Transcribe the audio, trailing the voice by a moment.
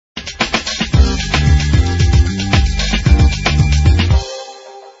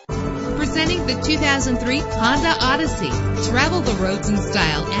2003 Honda Odyssey. Travel the roads in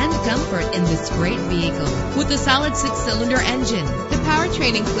style and comfort in this great vehicle. With a solid 6-cylinder engine, the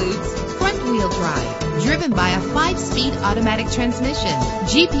powertrain includes front-wheel drive, driven by a 5-speed automatic transmission.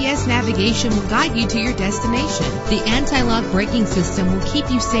 GPS navigation will guide you to your destination. The anti-lock braking system will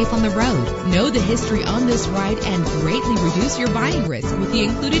keep you safe on the road. Know the history on this ride and greatly reduce your buying risk with the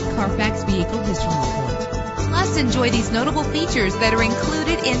included Carfax Vehicle History Report. Plus, enjoy these notable features that are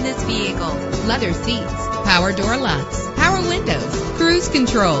included in this vehicle: leather seats, power door locks, power windows, cruise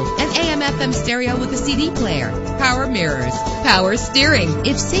control, an AM/FM stereo with a CD player, power mirrors, power steering.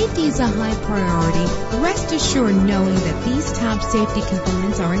 If safety is a high priority, rest assured knowing that these top safety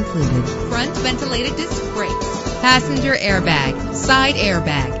components are included: front ventilated disc brakes, passenger airbag, side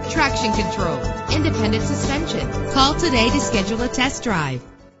airbag, traction control, independent suspension. Call today to schedule a test drive.